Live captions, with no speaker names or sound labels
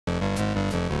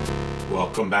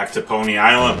Welcome back to Pony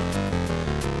Island.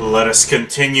 Let us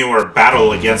continue our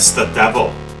battle against the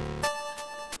devil.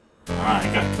 Alright, I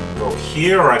can go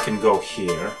here or I can go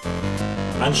here.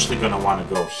 Eventually gonna want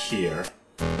to go here.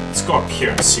 Let's go up here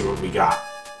and see what we got.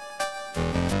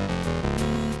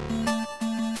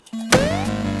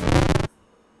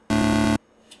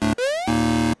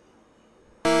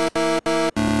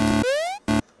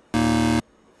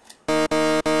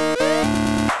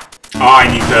 Oh, I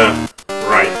need to...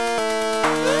 Right.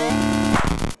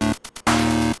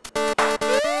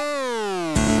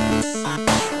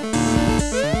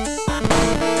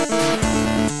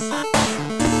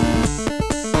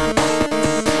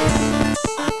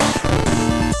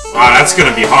 Wow, that's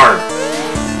gonna be hard.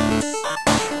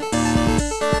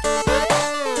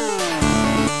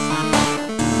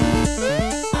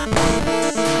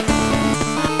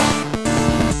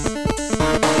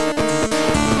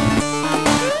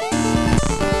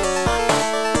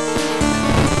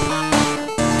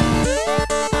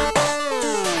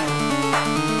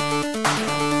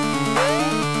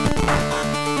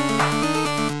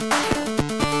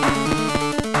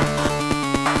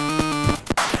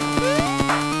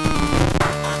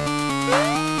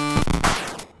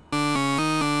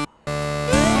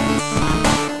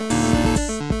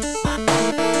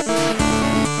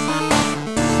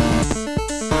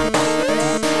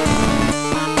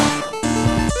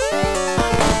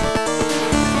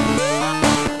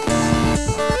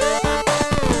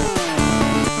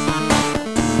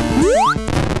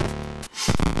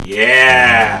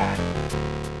 Yeah!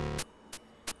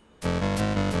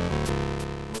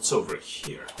 What's over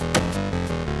here?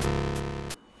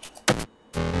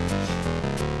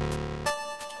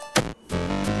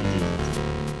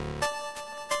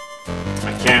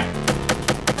 I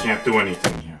can't do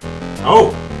anything here.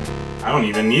 Oh! I don't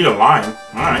even need a line.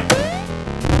 Alright.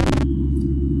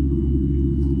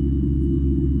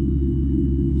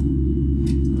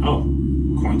 Oh,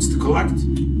 coins to collect.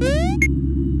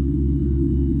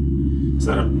 Is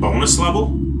that a bonus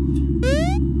level?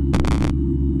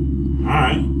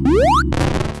 Alright.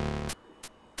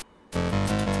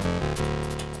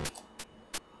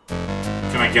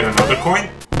 Can I get another coin?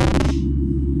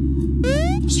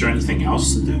 Is there anything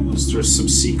else to do? Is there some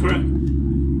secret?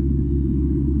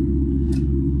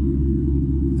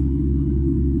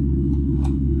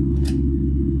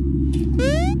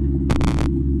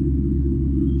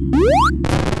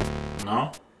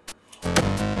 No?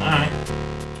 Alright.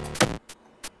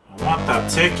 I want that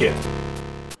ticket.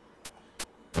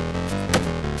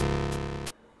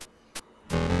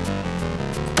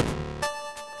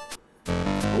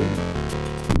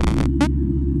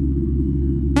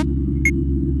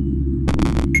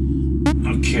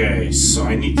 Okay, so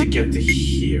I need to get to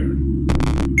here.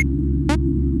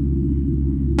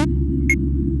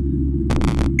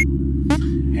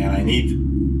 And I need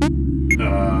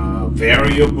a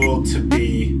variable to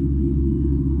be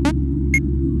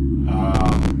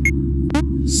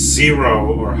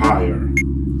 0 or higher.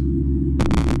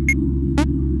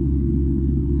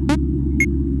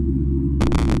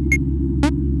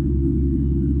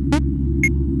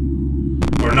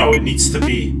 Or no, it needs to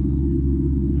be...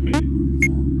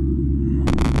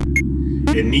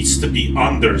 It needs to be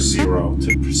under 0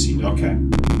 to proceed. Okay.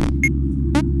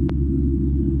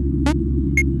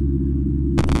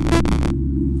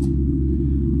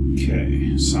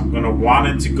 Okay, so I'm going to want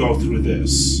it to go through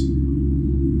this.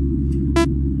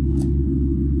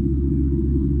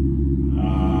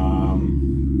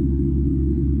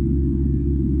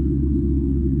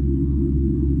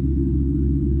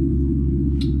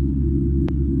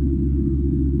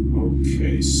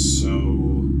 Okay, so...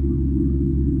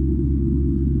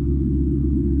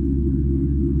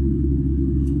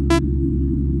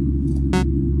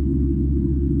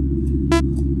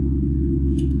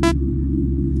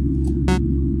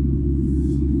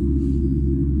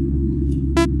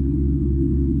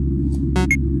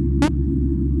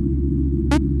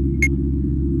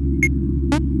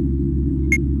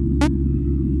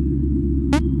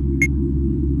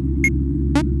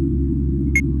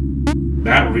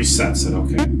 That resets it,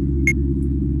 okay.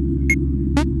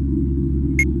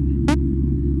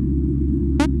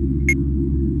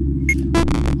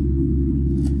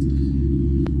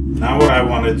 Now what I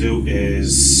want to do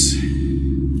is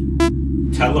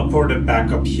teleport it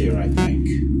back up here, I think.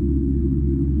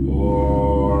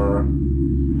 Or...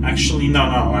 Actually, no,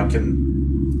 I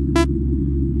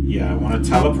can... Yeah, I want to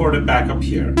teleport it back up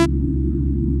here.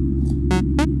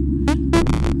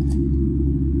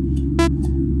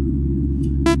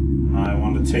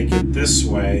 Take it this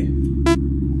way.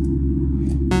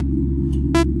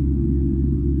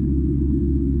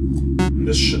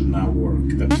 this should not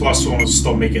work. The plus one will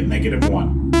still make it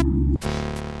 -1.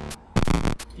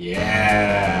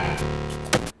 Yeah.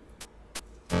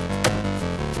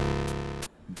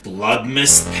 Blood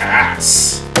Mist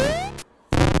Pass.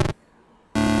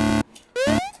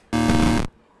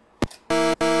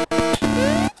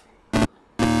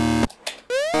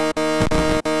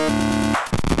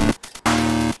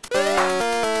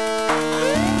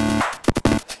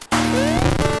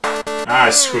 Ah, I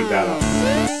screwed that up.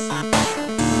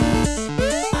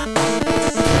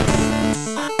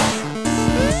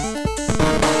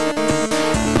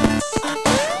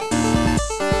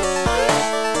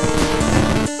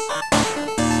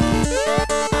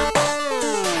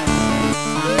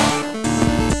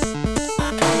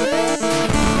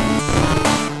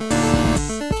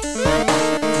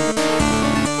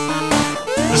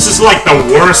 This is like the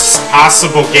worst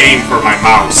possible game for my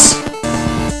mouse.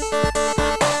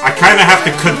 I kind of have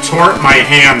to contort my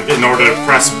hand in order to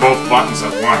press both buttons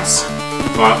at once.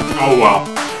 But, oh well.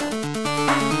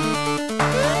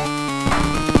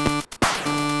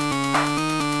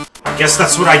 I guess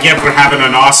that's what I get for having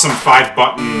an awesome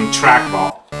 5-button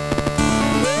trackball.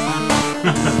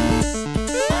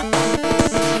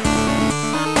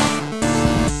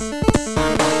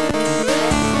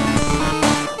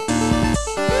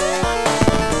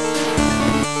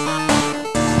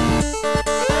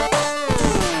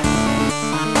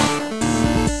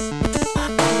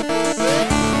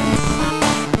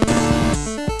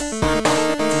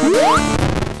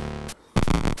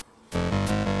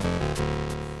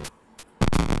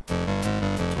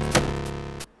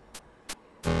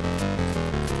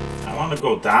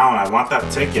 Go down. I want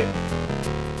that ticket.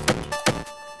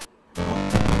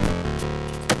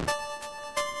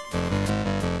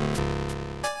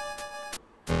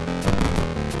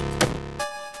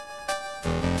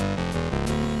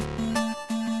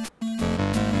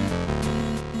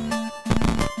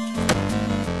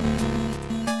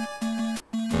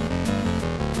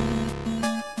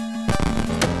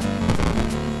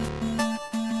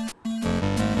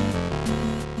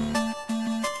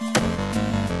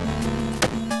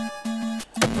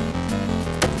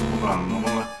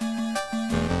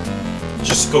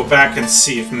 Go back and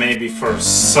see if maybe for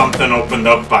something opened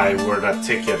up by where that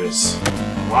ticket is.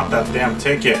 I want that damn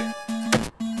ticket.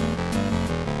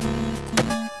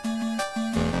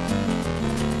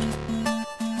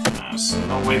 There's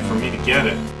no way for me to get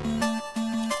it.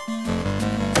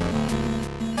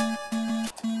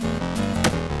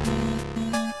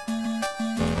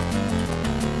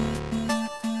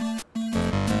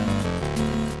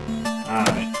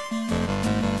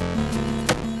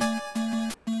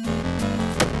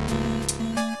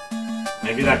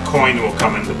 Maybe that coin will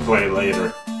come into play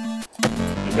later.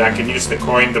 Maybe I can use the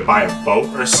coin to buy a boat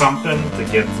or something to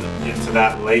get into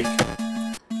that lake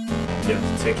and get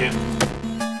the ticket.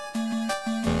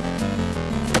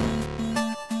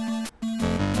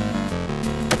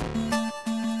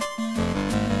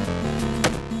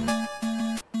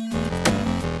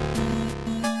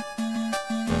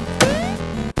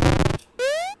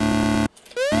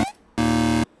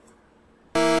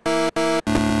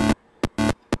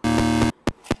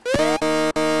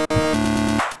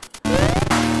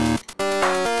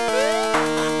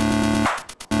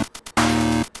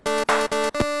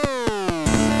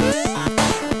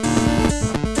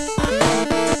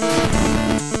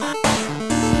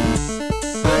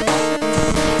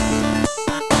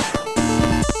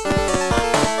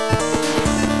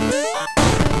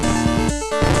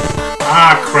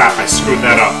 Ah, crap, I screwed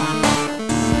that up.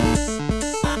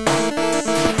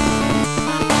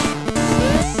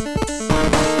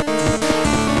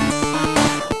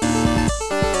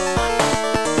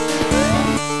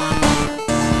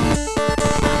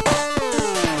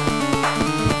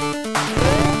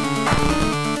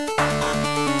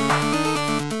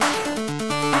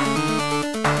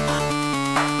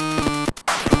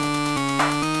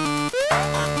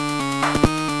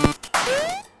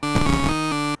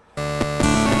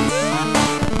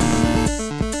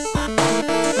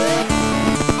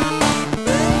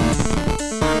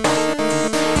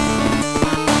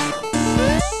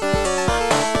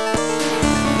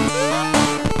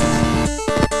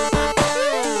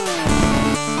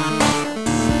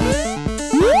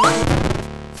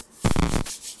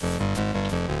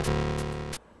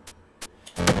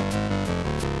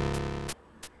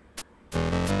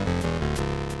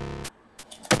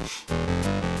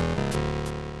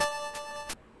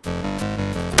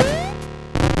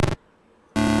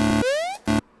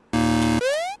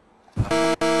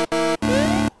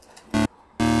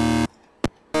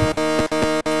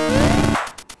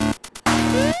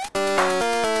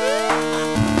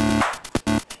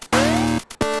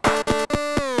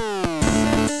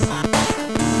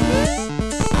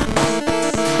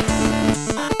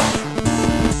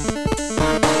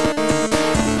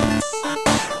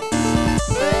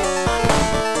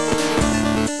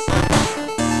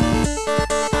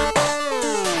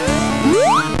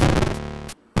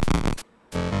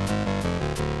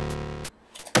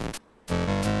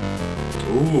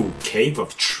 Cave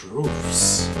of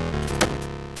Truths.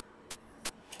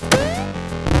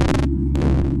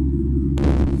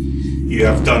 You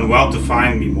have done well to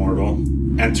find me, mortal.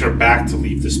 Enter back to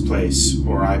leave this place,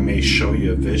 or I may show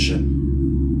you a vision.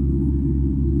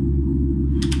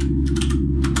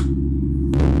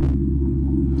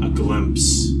 A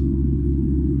glimpse.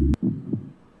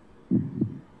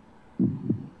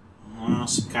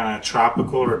 Some kind of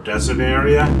tropical or desert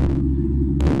area.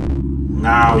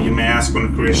 Now you may ask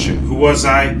one Christian, who was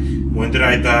I? When did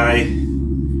I die?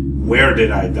 Where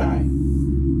did I die?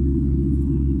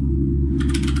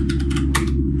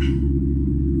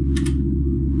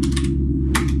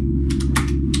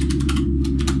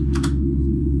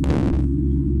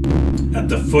 At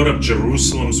the foot of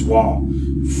Jerusalem's wall,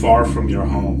 far from your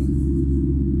home.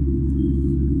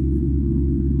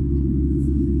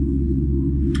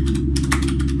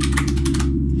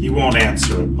 He won't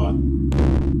answer it, but...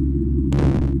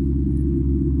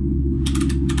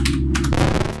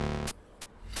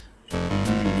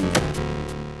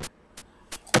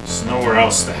 There's nowhere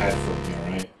else to head from here,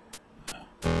 right?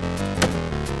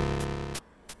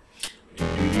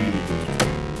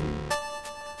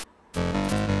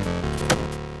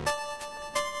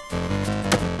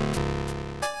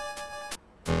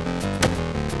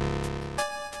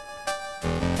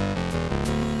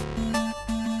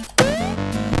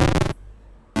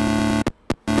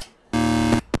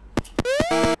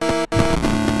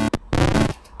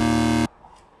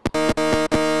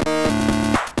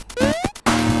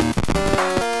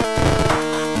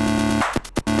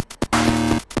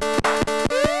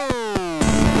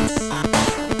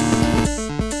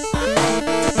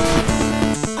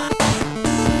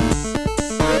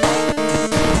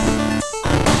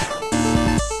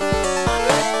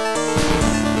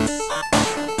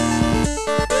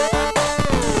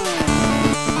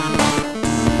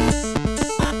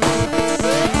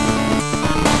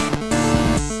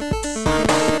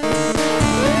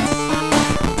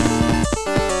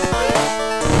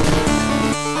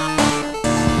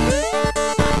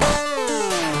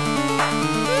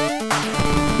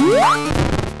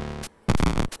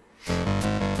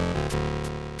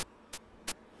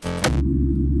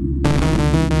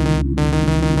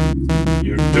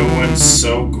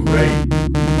 So great.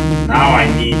 Now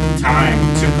I need time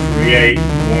to create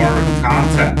more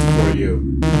content for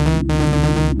you.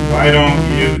 Why don't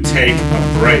you take a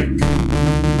break?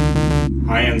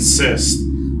 I insist.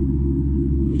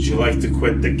 Would you like to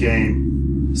quit the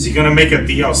game? Is he gonna make a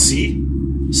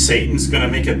DLC? Satan's gonna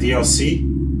make a DLC?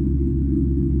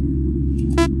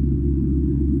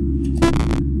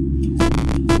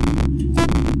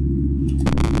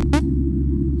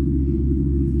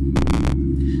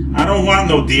 I don't want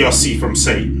no DLC from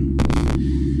Satan.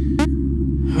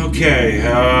 Okay,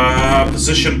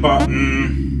 position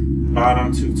button,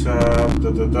 bottom to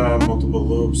top, multiple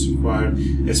loops required.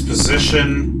 Is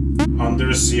position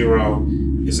under 0?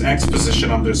 Is X position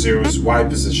under 0? Is Y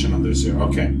position under 0?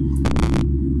 Okay.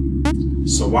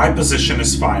 So Y position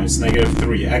is fine, it's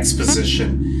 -3. X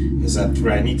position is at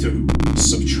 3. I need to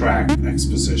subtract X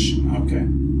position. Okay.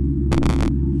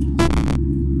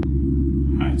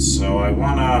 So I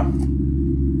wanna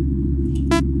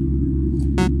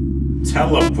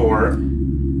teleport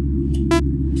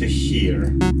to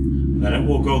here, then it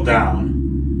will go down.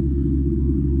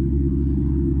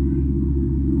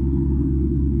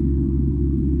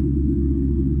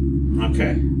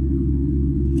 Okay.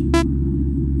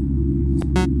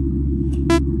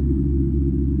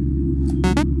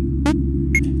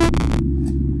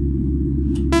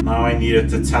 Now I need it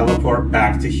to teleport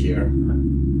back to here.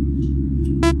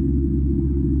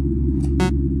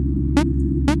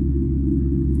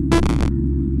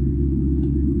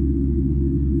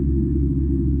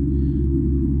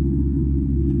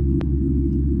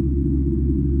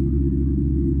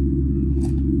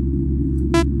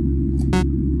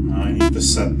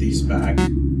 Set these back.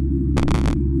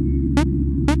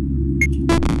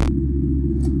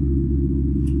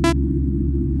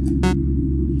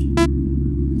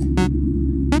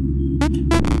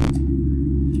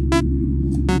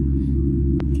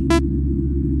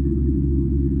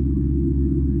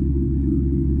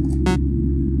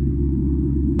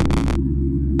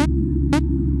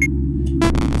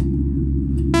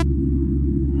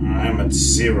 I'm at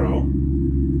 0.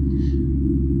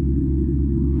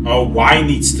 Oh, Y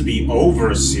needs to be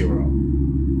over 0.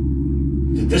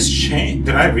 Did this change?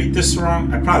 Did I read this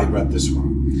wrong? I probably read this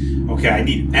wrong. Okay, I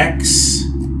need X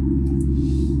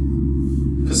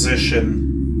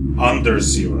position under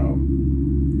 0.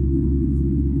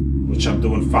 Which I'm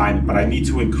doing fine, but I need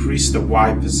to increase the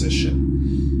Y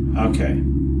position. Okay.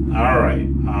 Alright.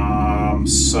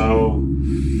 So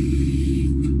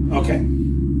Okay.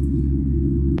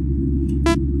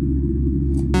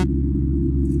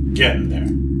 Getting there.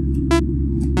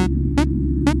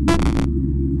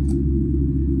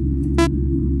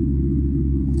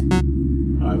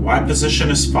 Alright, Y position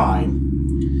is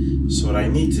fine. So what I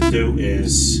need to do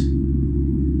is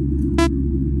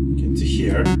get to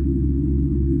here.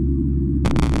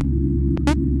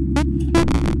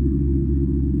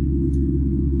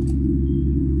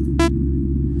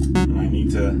 And I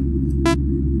need to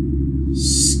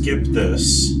skip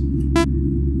this.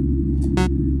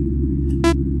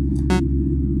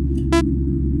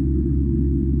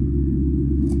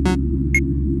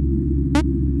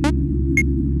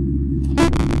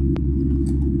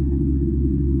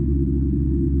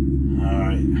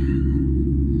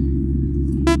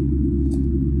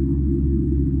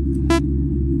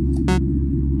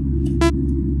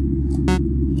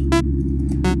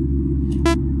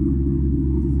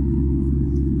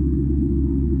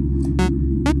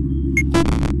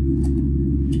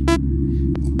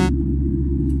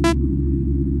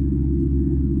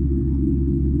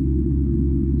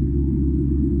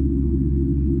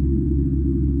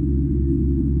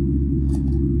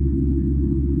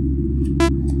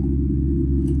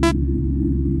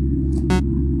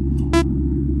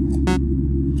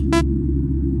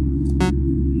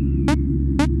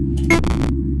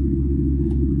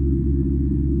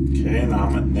 Okay, now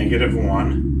I'm at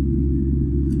 -1.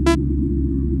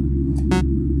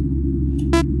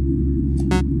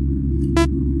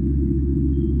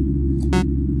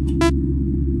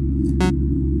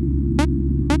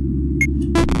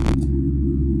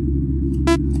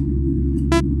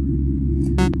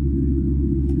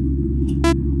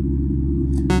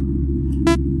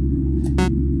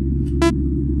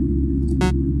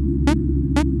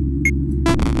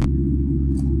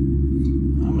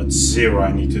 I'm at 0.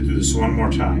 I need to do this one more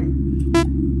time.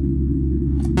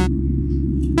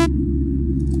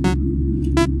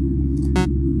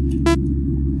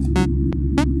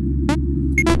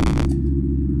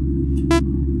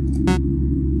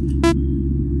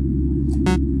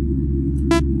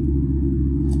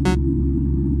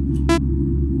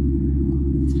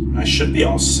 I should be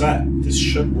all set. This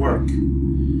should work.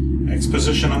 X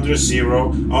position under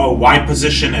 0. Oh, Y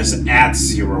position is at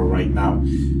 0 right now.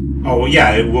 Oh,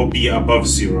 yeah, it will be above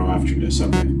 0 after this.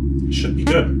 Okay. Should be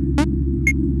good.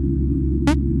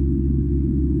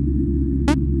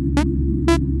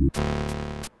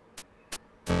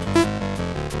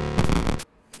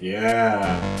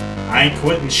 Yeah. I ain't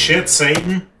quitting shit,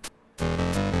 Satan.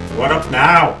 What up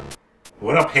now?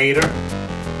 What up, hater?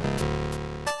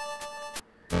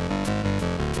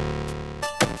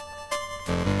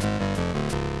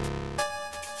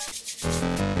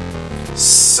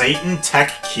 Satan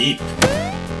Tech Keep.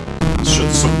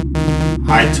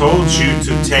 I told you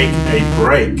to take a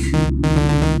break.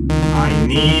 I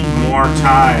need more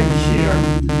time here.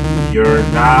 You're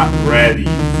not ready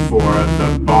for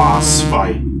the boss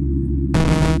fight.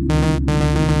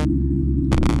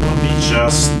 Let me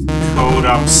just code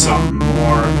up some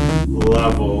more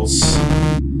levels.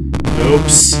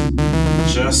 Oops.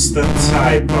 Just a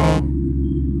typo.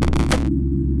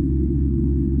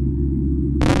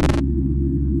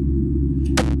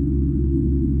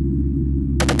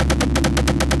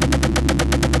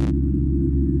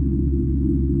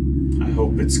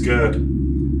 It's good.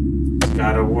 It's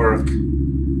gotta work.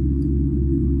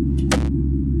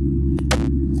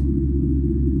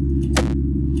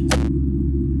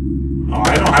 Oh,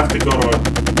 I don't have to go to a...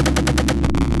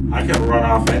 I can run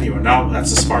off anywhere. No,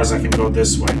 that's as far as I can go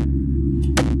this way.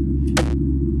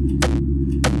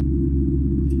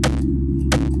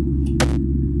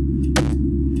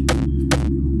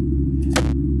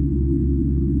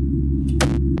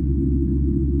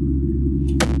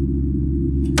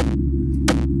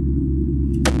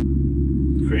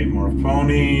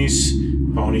 Ponies.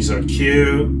 Ponies are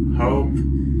cute. Hope.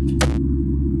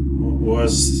 What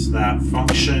was that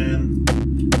function?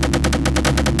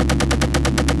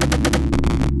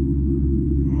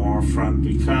 More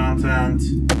friendly content.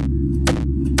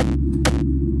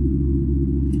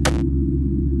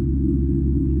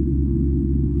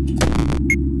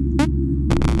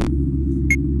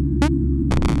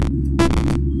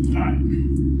 Alright.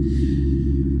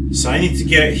 So I need to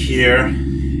get here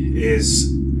is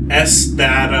S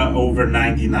data over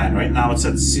 99. Right now it's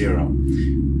at 0.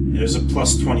 There's a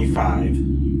plus 25.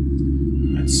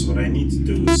 That's what I need to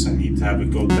do is I need to have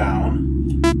it go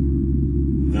down,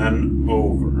 then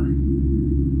over.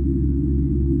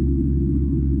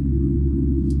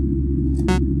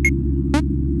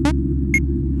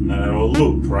 And then it'll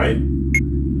loop, right?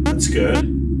 That's good.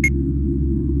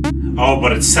 Oh,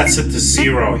 but it sets it to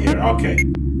 0 here. Okay.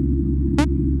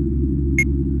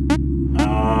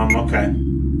 Okay.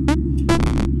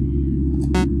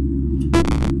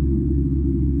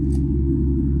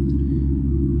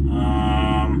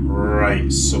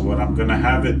 Right, so what I'm gonna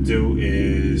have it do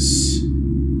is...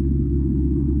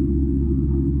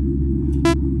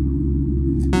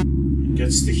 It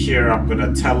gets to here, I'm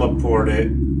gonna teleport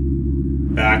it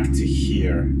back to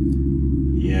here.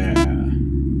 Yeah.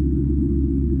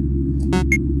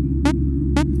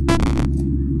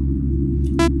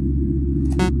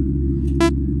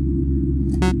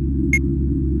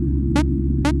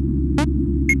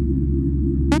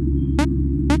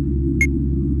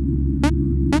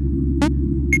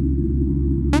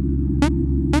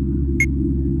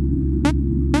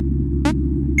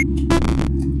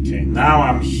 Okay, now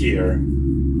I'm here.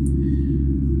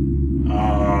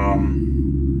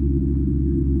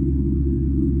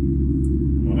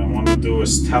 What I want to do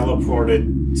is teleport it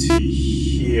to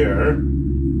here.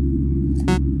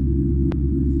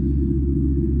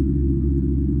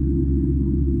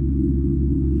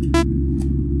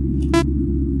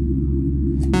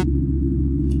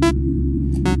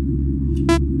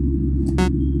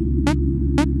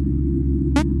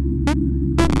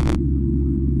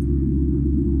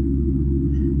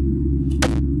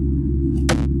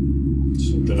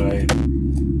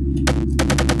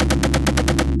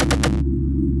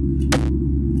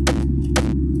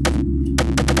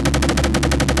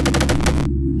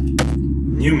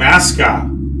 New mascot.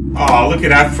 Oh, look at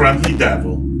that friendly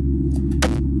devil.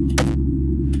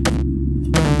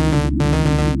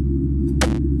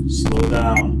 Slow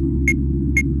down.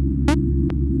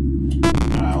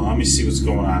 Alright, let me see what's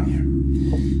going on here.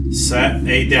 Set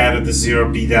A data to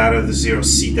 0, B data to 0,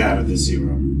 C data to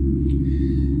 0.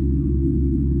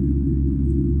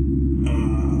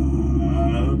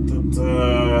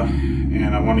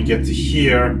 And I want to get to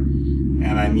here.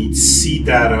 And I need C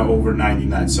data over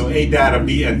 99. So A data,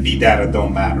 B, and B data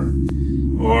don't matter.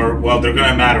 Or, well, they're going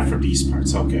to matter for these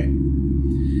parts. Okay.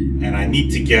 And I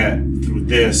need to get through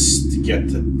this to get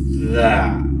to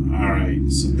that.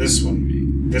 Alright, so this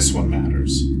one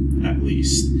matters, at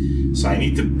least. So I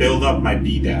need to build up my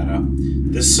B data.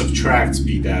 This subtracts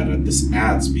B data. This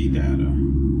adds B data.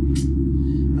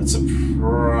 That's a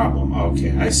problem.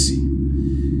 Okay, I see.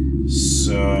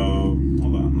 So,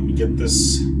 hold on. Let me get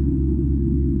this...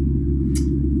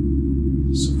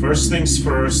 So first things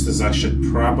first is I should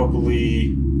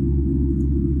probably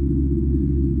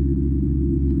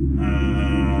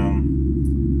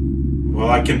well,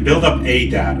 I can build up A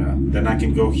data, then I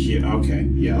can go here. Okay,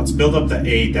 yeah, let's build up the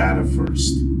A data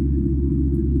first.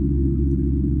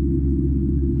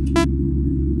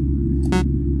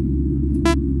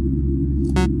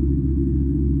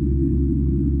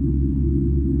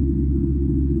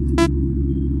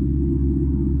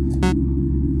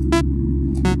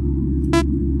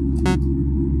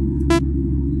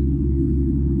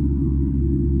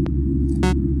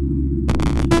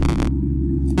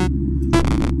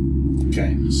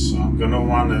 So I'm going to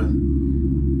want to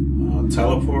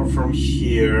teleport from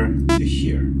here to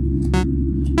here.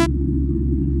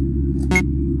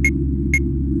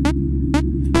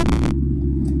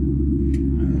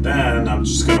 And then I'm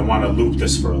just going to want to loop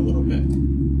this for a little bit.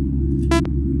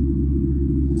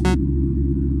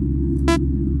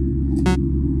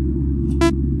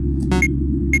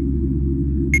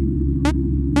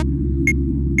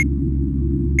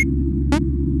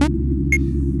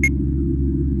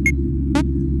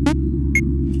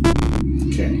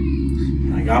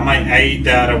 Got my A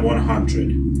data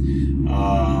 100.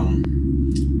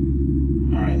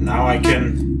 Alright, now I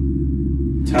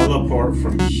can teleport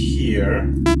from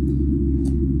here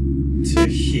to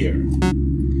here.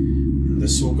 And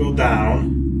this will go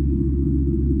down.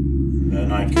 And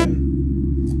then I can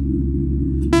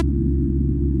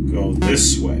go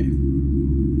this way.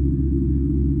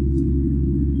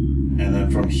 And then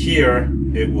from here,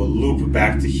 it will loop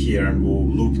back to here, and we'll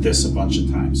loop this a bunch of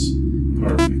times.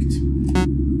 Perfect.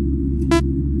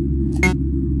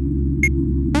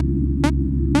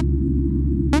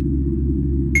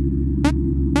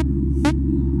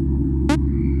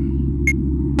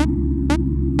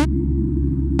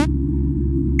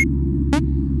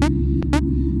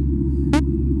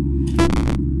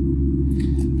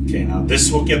 Okay, now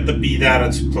this will get the B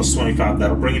data to plus 25.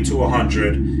 That'll bring it to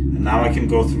 100. And now I can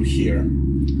go through here.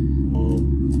 I'll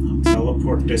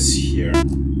teleport this here.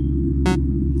 And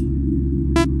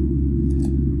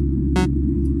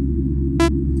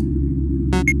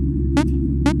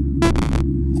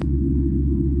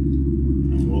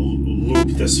we'll loop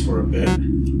this for a bit.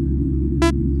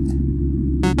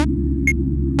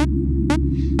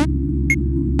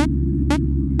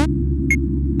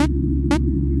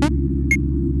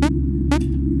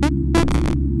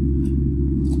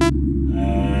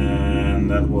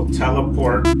 then we'll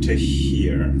teleport to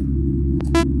here.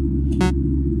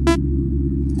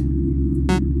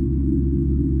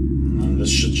 And this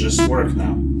should just work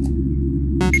now.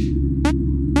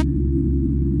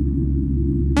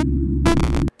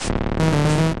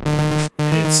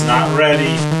 It's not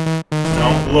ready.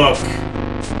 Don't look.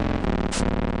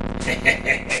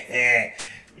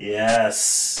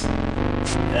 Yes.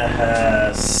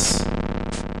 Yes.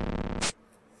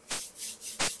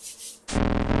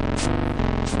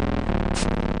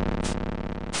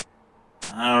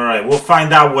 Alright, we'll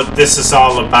find out what this is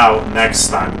all about next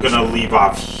time. I'm gonna leave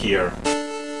off here.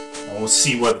 We'll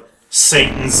see what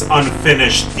Satan's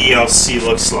Unfinished DLC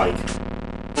looks like.